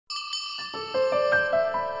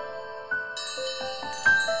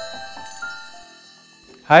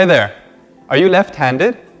Hi there! Are you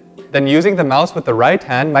left-handed? Then using the mouse with the right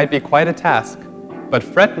hand might be quite a task. But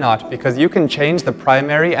fret not, because you can change the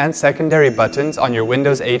primary and secondary buttons on your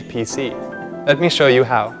Windows 8 PC. Let me show you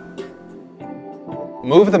how.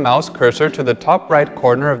 Move the mouse cursor to the top right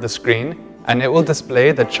corner of the screen and it will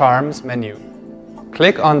display the Charms menu.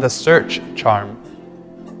 Click on the Search charm.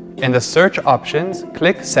 In the Search options,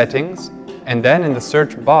 click Settings, and then in the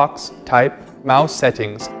search box, type Mouse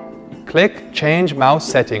Settings. Click Change Mouse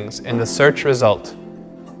Settings in the search result.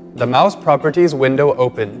 The Mouse Properties window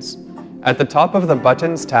opens. At the top of the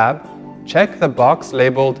Buttons tab, check the box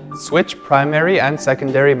labeled Switch Primary and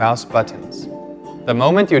Secondary Mouse Buttons. The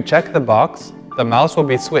moment you check the box, the mouse will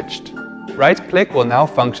be switched. Right-click will now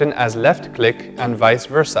function as left-click and vice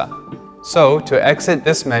versa. So, to exit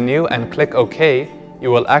this menu and click OK,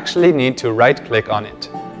 you will actually need to right-click on it.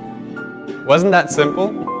 Wasn't that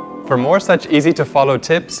simple? For more such easy-to-follow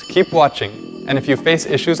tips, keep watching. And if you face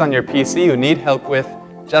issues on your PC you need help with,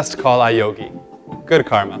 just call iYogi. Good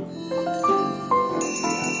karma.